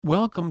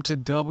Welcome to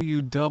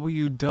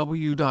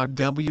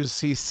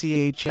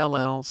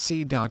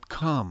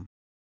www.wccHllc.com.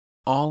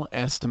 All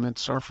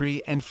estimates are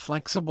free and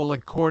flexible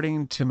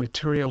according to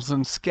materials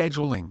and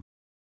scheduling.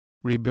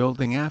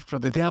 Rebuilding after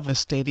the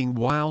devastating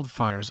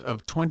wildfires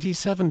of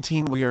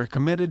 2017, we are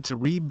committed to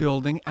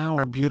rebuilding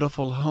our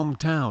beautiful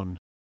hometown.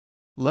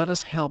 Let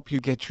us help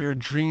you get your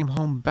dream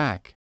home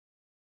back.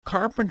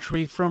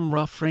 Carpentry from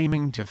rough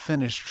framing to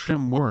finished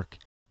trim work,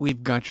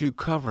 we've got you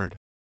covered.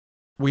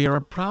 We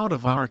are proud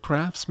of our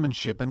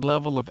craftsmanship and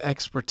level of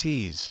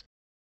expertise.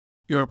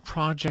 Your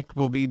project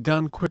will be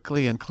done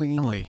quickly and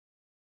cleanly.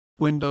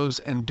 Windows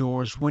and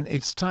doors. When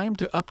it's time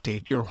to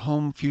update your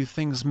home, few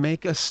things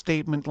make a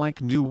statement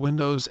like new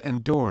windows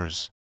and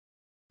doors.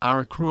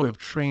 Our crew of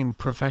trained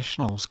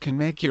professionals can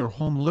make your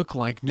home look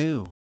like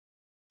new.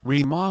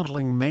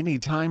 Remodeling. Many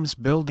times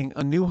building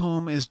a new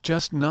home is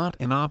just not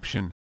an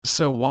option,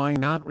 so why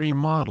not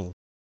remodel?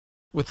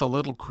 With a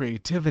little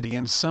creativity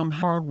and some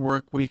hard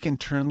work, we can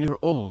turn your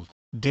old,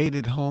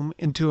 dated home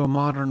into a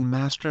modern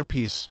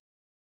masterpiece.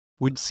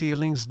 Wood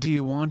ceilings. Do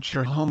you want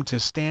your home to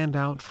stand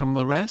out from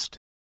the rest?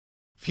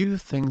 Few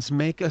things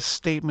make a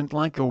statement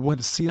like a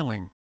wood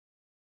ceiling.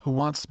 Who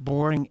wants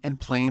boring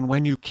and plain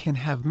when you can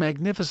have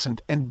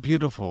magnificent and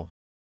beautiful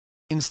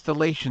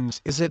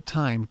installations? Is it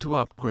time to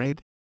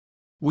upgrade?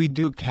 We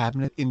do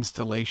cabinet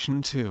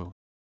installation too.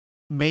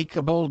 Make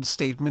a bold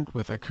statement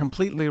with a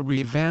completely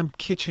revamped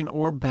kitchen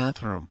or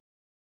bathroom.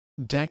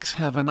 Decks.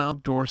 Have an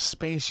outdoor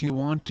space you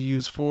want to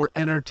use for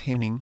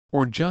entertaining,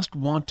 or just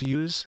want to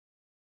use?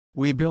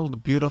 We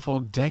build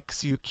beautiful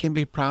decks you can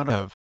be proud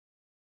of.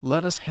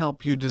 Let us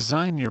help you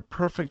design your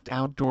perfect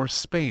outdoor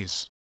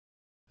space.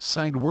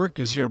 Site work.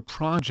 Is your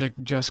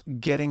project just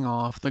getting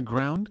off the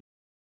ground?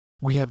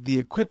 We have the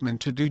equipment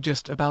to do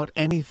just about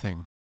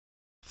anything.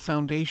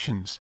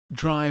 Foundations,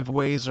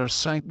 driveways or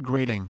site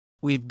grading,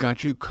 we've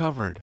got you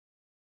covered.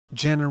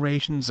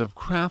 Generations of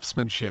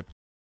craftsmanship.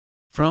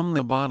 From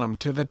the bottom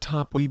to the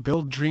top, we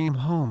build dream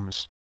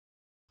homes.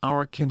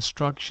 Our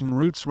construction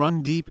roots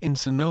run deep in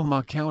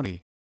Sonoma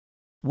County.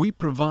 We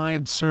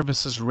provide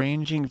services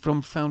ranging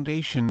from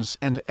foundations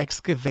and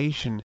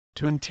excavation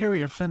to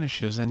interior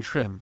finishes and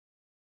trim.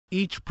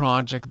 Each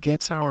project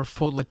gets our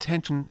full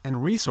attention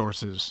and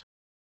resources.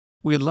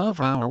 We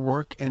love our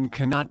work and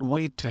cannot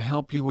wait to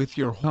help you with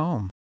your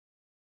home.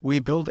 We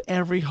build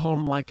every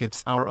home like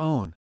it's our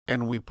own,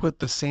 and we put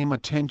the same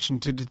attention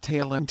to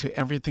detail into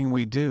everything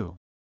we do.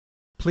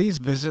 Please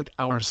visit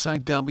our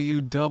site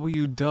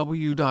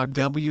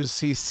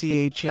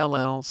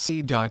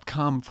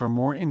www.wccHllc.com for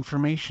more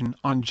information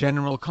on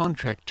General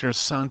Contractors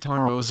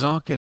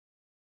Santarosaca.